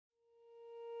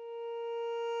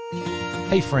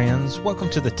Hey friends, welcome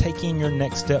to the Taking Your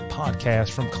Next Step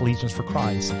podcast from Collegians for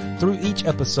Christ. Through each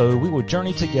episode, we will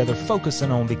journey together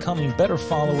focusing on becoming better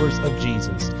followers of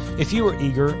Jesus. If you are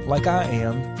eager, like I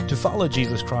am, to follow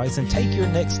Jesus Christ and take your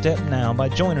next step now by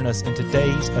joining us in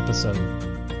today's episode.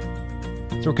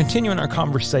 So we're continuing our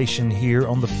conversation here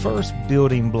on the first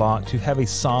building block to have a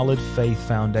solid faith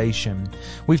foundation.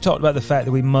 We've talked about the fact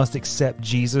that we must accept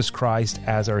Jesus Christ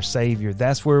as our Savior.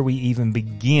 That's where we even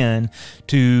begin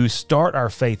to start our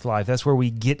faith life. That's where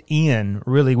we get in,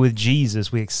 really, with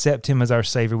Jesus. We accept Him as our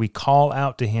Savior. We call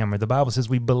out to Him. Or the Bible says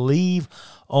we believe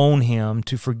on Him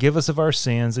to forgive us of our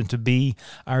sins and to be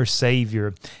our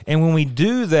Savior. And when we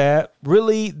do that,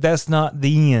 really, that's not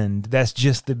the end. That's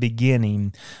just the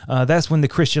beginning. That's when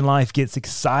the Christian life gets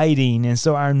exciting. And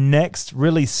so our next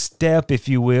really step, if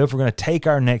you will, if we're going to take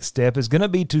our next step, is going to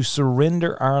be to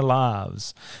surrender our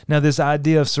lives. Now, this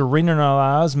idea of surrendering our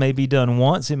lives may be done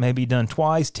once, it may be done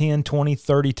twice, 10, 20,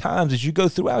 30 times as you go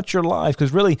throughout your life.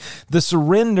 Because really, the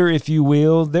surrender, if you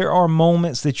will, there are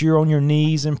moments that you're on your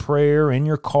knees in prayer, in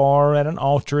your car, at an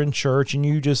altar in church, and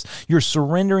you're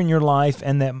surrendering your life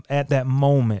and that at that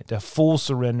moment, a full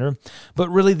surrender. But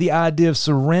really the idea of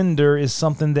surrender is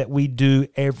something that we do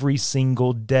every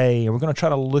single day. And we're going to try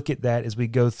to look at that as we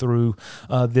go through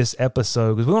this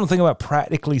episode, because we want to think about,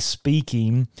 practically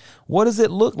speaking, what does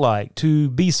it look like to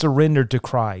be surrendered to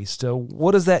Christ?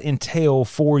 What does that entail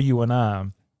for you and I?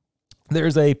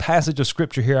 There's a passage of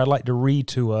Scripture here I'd like to read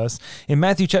to us in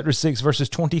Matthew chapter 6, verses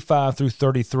 25 through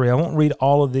 33. I won't read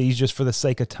all of these just for the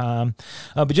sake of time,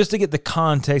 but just to get the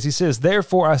context, he says,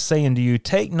 "Therefore I say unto you,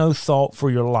 take no thought for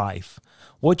your life,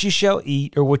 what you shall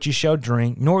eat or what you shall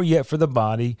drink, nor yet for the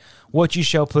body, what you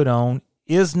shall put on.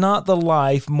 Is not the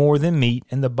life more than meat,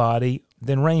 and the body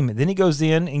than raiment?" Then he goes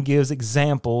in and gives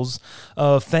examples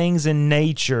of things in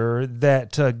nature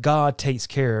that God takes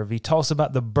care of. He talks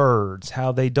about the birds,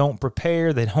 how they don't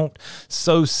prepare, they don't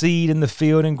sow seed in the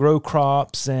field and grow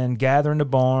crops and gather in the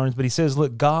barns. But he says,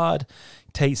 look, God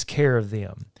takes care of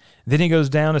them. Then he goes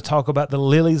down to talk about the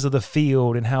lilies of the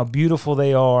field and how beautiful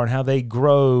they are and how they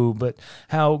grow, but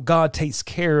how God takes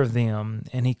care of them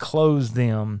and He clothes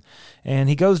them. And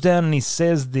he goes down and he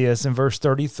says this in verse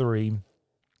 33,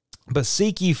 "But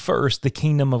seek ye first the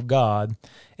kingdom of God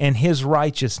and His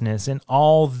righteousness, and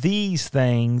all these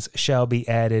things shall be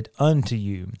added unto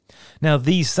you." Now,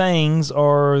 these things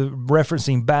are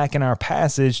referencing back in our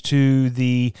passage to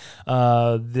the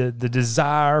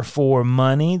desire for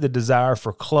money, the desire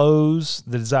for clothes,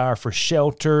 the desire for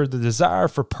shelter, the desire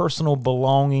for personal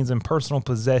belongings and personal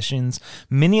possessions.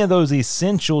 Many of those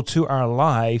essential to our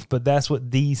life, but that's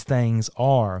what these things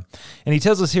are. And he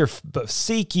tells us here, "But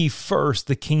seek ye first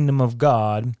the kingdom of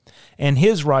God and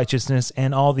His righteousness,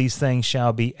 and all these things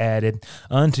shall be added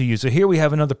unto you." So here we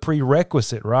have another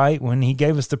prerequisite, right? When He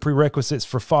gave us the prerequisites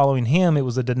for following Him, it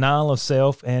was a denial of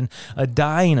self and a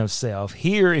dying of self.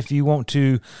 Here, if you want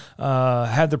to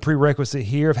have the prerequisite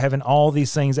here of having all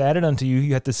these things added unto you,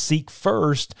 you have to seek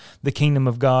first the kingdom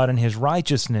of God and His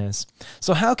righteousness.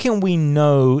 So how can we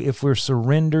know if we're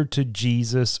surrendered to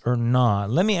Jesus or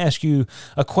not? Let me ask you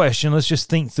a question. Let's just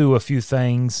think through a few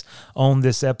things on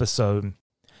this episode.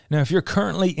 Now, if you're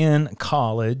currently in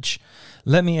college,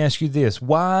 let me ask you this.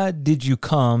 Why did you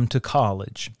come to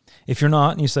college? If you're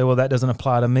not, and you say, well, that doesn't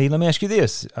apply to me, let me ask you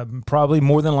this. Probably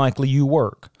more than likely you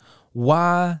work.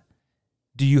 Why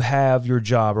do you have your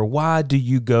job, or why do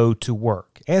you go to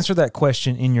work? Answer that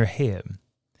question in your head.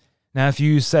 Now, if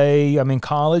you say, I'm in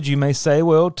college, you may say,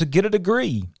 well, to get a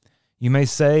degree. You may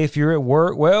say, if you're at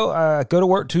work, well, I go to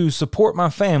work to support my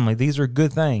family. These are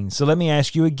good things. So let me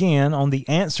ask you again, on the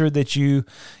answer that you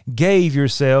gave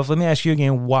yourself, let me ask you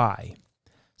again, why?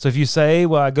 So if you say,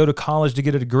 well, I go to college to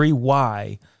get a degree,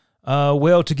 why?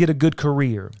 Well, to get a good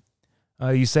career.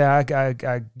 You say,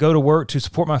 I go to work to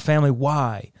support my family,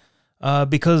 why?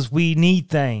 Because we need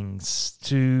things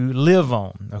to live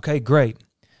on. Okay, great.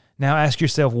 Now ask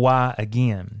yourself why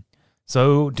again.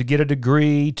 So to get a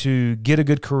degree, to get a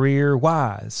good career,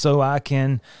 why? So I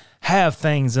can have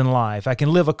things in life. I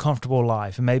can live a comfortable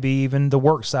life. And maybe even the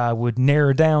work side would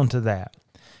narrow down to that.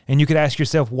 And you could ask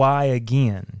yourself why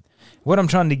again. What I'm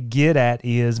trying to get at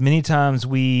is many times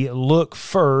we look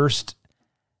first.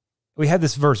 We have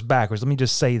this verse backwards. Let me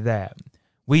just say that.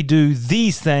 We do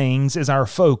these things as our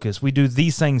focus. We do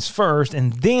these things first,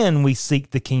 and then we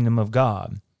seek the kingdom of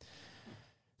God.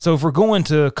 So if we're going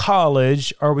to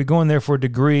college, are we going there for a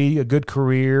degree, a good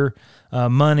career,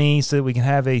 money, so that we can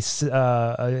have a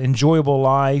enjoyable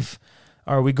life?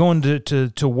 Are we going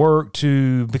to work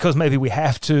because maybe we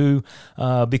have to,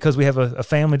 because we have a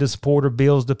family to support or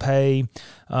bills to pay?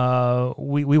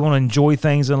 We want to enjoy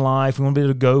things in life. We want to be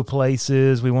able to go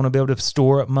places. We want to be able to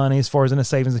store up money as far as in a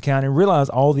savings account, and realize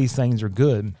all these things are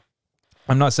good.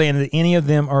 I'm not saying that any of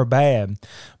them are bad,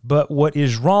 but what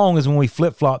is wrong is when we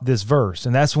flip-flop this verse,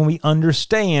 and that's when we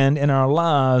understand in our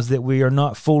lives that we are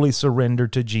not fully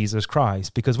surrendered to Jesus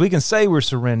Christ, because we can say we're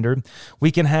surrendered,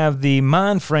 we can have the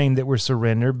mind frame that we're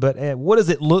surrendered, but what does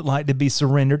it look like to be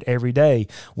surrendered every day?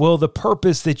 Well, the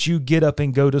purpose that you get up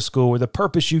and go to school, or the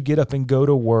purpose you get up and go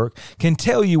to work, can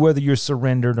tell you whether you're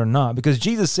surrendered or not, because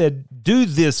Jesus said, do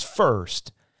this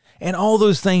first. And all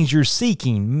those things you're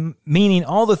seeking, meaning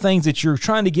all the things that you're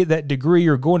trying to get that degree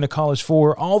or going to college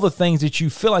for, all the things that you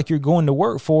feel like you're going to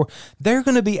work for, they're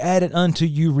going to be added unto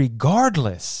you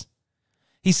regardless.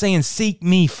 He's saying, seek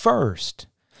me first.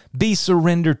 Be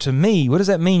surrendered to me. What does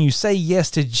that mean? You say yes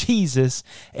to Jesus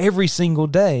every single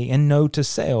day and no to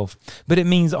self. But it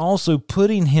means also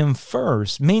putting him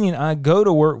first, meaning I go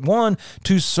to work, one,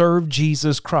 to serve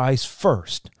Jesus Christ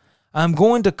first. I'm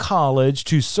going to college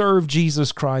to serve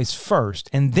Jesus Christ first,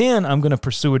 and then I'm going to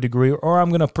pursue a degree, or I'm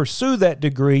going to pursue that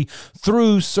degree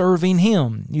through serving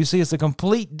him. You see, it's a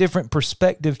complete different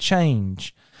perspective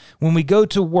change. When we go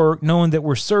to work knowing that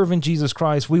we're serving Jesus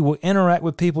Christ, we will interact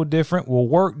with people different, we'll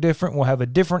work different, we'll have a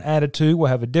different attitude, we'll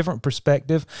have a different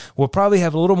perspective, we'll probably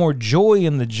have a little more joy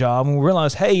in the job, and we'll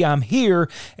realize, hey, I'm here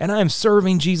and I'm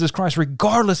serving Jesus Christ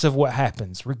regardless of what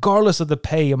happens, regardless of the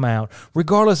pay amount,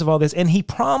 regardless of all this. And he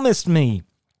promised me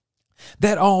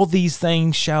that all these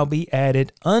things shall be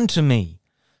added unto me.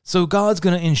 So God's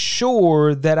going to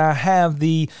ensure that I have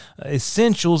the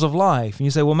essentials of life. And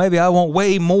you say, well, maybe I want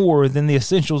way more than the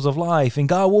essentials of life, and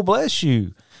God will bless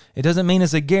you. It doesn't mean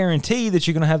it's a guarantee that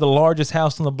you're going to have the largest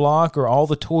house on the block or all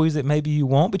the toys that maybe you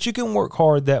want, but you can work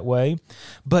hard that way,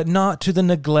 but not to the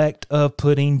neglect of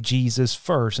putting Jesus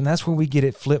first. And that's where we get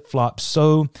it flip-flopped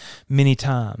so many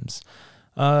times.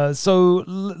 So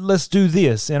let's do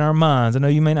this in our minds. I know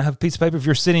you may not have a piece of paper. If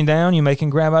you're sitting down, you may can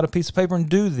grab out a piece of paper and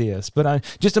do this. But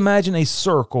just imagine a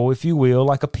circle, if you will,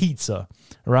 like a pizza,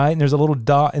 right? And there's a little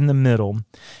dot in the middle.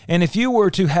 And if you were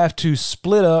to have to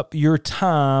split up your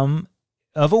time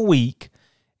of a week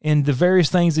in the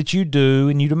various things that you do,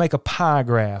 and you to make a pie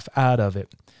graph out of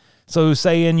it. So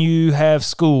saying you have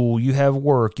school, you have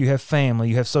work, you have family,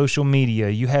 you have social media,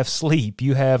 you have sleep,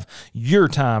 you have your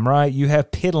time, right? You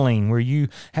have piddling where you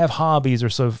have hobbies or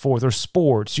so forth, or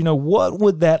sports. You know, what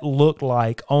would that look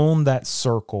like on that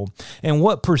circle? And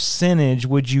what percentage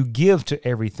would you give to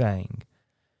everything?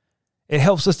 It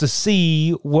helps us to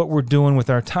see what we're doing with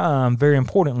our time. Very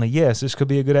importantly, yes, this could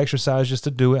be a good exercise just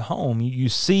to do at home. You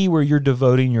see where you're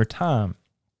devoting your time.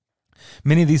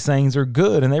 Many of these things are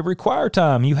good and they require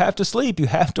time. You have to sleep. You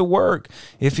have to work.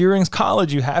 If you're in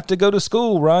college, you have to go to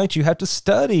school, right? You have to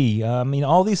study.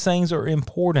 All these things are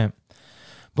important.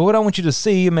 But what I want you to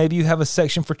see, maybe you have a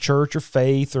section for church or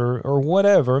faith or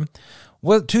whatever.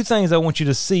 Well, two things I want you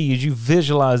to see as you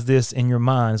visualize this in your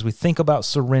mind as we think about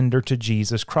surrender to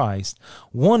Jesus Christ.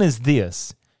 One is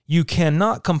this. You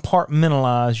cannot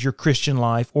compartmentalize your Christian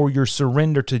life or your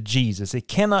surrender to Jesus. It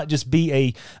cannot just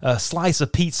be a slice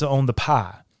of pizza on the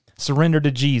pie. Surrender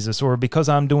to Jesus, or because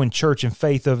I'm doing church and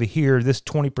faith over here, this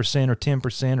 20% or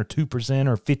 10% or 2%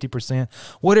 or 50%,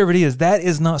 whatever it is, that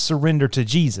is not surrender to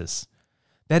Jesus.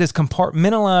 That is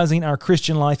compartmentalizing our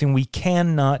Christian life, and we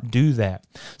cannot do that.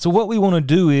 So what we want to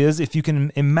do is, if you can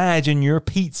imagine your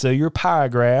pizza, your pie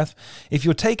graph, if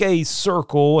you'll take a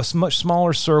circle, a much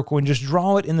smaller circle, and just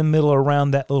draw it in the middle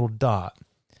around that little dot.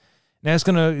 Now it's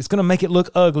gonna make it look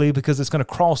ugly because it's gonna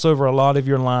cross over a lot of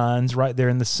your lines right there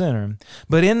in the center.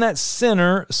 But in that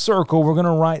center circle, we're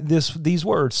gonna write these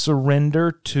words: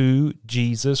 surrender to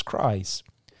Jesus Christ.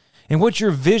 And what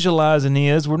you're visualizing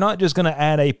is, we're not just going to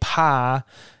add a pie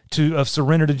of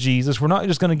surrender to Jesus. We're not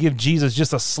just going to give Jesus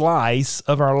just a slice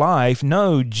of our life.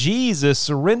 No,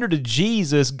 surrender to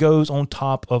Jesus goes on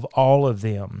top of all of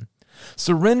them.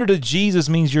 Surrender to Jesus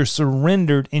means you're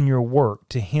surrendered in your work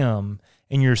to him,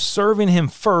 and you're serving him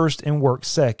first and work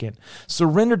second.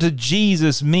 Surrender to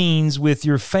Jesus means with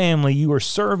your family, you are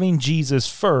serving Jesus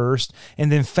first, and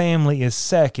then family is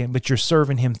second, but you're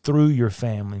serving him through your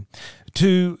family.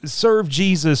 To serve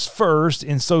Jesus first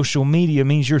in social media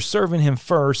means you're serving him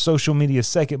first, social media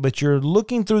second, but you're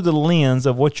looking through the lens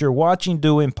of what you're watching,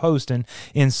 doing, posting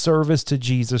in service to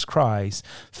Jesus Christ.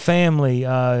 Family,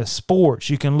 sports,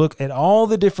 you can look at all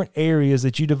the different areas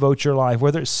that you devote your life,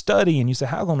 whether it's studying. You say,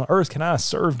 how on earth can I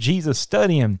serve Jesus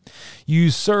studying? You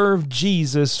serve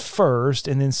Jesus first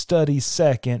and then study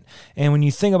second. And when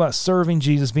you think about serving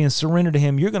Jesus, being surrendered to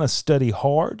him, you're going to study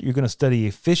hard, you're going to study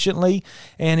efficiently,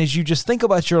 and as you just think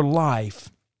about your life,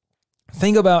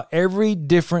 think about every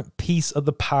different piece of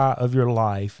the pie of your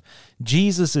life.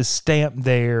 Jesus is stamped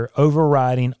there,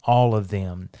 overriding all of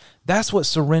them. That's what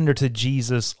surrender to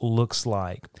Jesus looks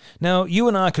like. Now, you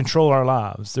and I control our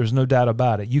lives. There's no doubt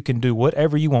about it. You can do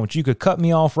whatever you want. You could cut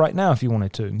me off right now if you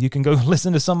wanted to. You can go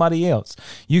listen to somebody else.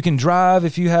 You can drive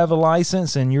if you have a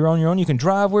license and you're on your own. You can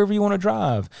drive wherever you want to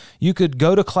drive. You could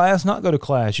go to class, not go to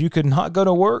class. You could not go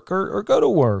to work or go to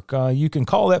work. You can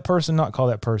call that person, not call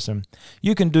that person.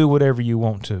 You can do whatever you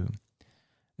want to.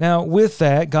 Now, with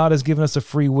that, God has given us a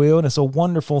free will, and it's a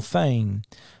wonderful thing.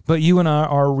 But you and I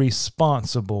are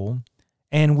responsible,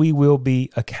 and we will be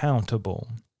accountable.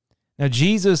 Now,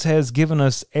 Jesus has given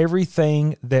us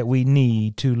everything that we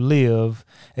need to live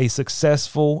a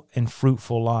successful and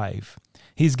fruitful life.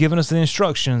 He's given us the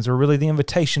instructions, or really the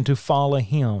invitation to follow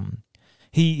him.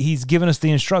 He's given us the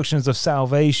instructions of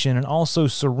salvation and also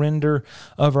surrender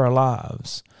of our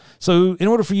lives. So in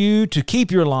order for you to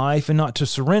keep your life and not to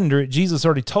surrender it, Jesus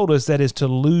already told us that is to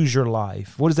lose your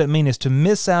life. What does that mean? It's to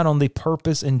miss out on the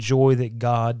purpose and joy that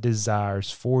God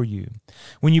desires for you.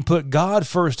 When you put God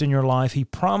first in your life, he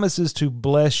promises to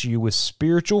bless you with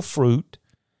spiritual fruit.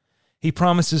 He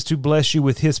promises to bless you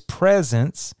with his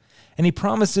presence. And he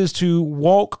promises to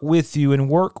walk with you and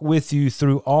work with you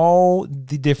through all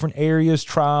the different areas,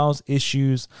 trials,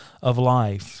 issues of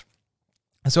life.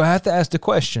 And so I have to ask the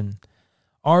question,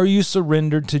 are you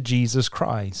surrendered to Jesus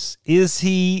Christ? Is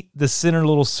he the center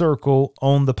little circle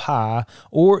on the pie,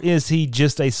 or is he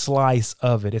just a slice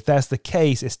of it? If that's the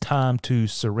case, it's time to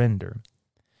surrender.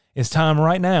 It's time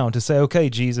right now to say, okay,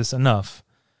 Jesus, enough.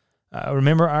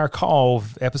 Remember our call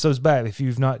episodes back. If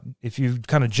you've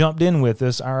kind of jumped in with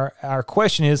us, our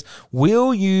question is,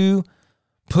 will you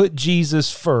put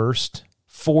Jesus first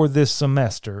for this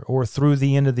semester or through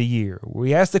the end of the year?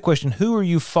 We ask the question, who are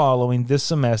you following this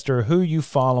semester? Who are you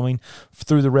following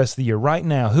through the rest of the year? Right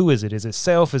now, who is it? Is it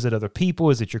self? Is it other people?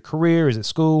 Is it your career? Is it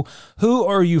school? Who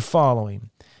are you following?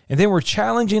 And then we're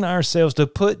challenging ourselves to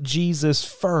put Jesus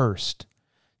first.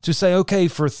 To say, okay,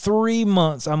 for 3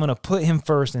 months, I'm going to put him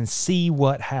first and see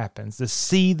what happens, to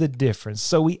see the difference.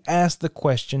 So we ask the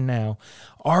question now,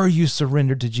 are you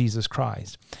surrendered to Jesus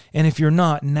Christ? And if you're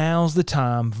not, now's the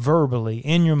time, verbally,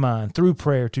 in your mind, through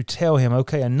prayer, to tell him,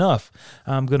 okay, enough.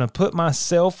 I'm going to put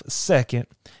myself second,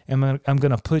 and I'm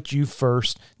going to put you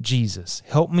first, Jesus.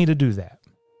 Help me to do that.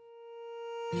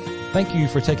 Thank you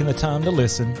for taking the time to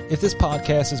listen. If this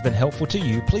podcast has been helpful to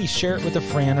you, please share it with a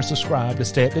friend or subscribe to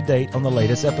stay up to date on the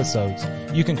latest episodes.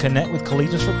 You can connect with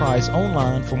Collegians for Christ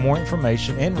online for more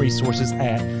information and resources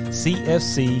at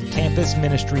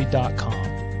cfccampusministry.com.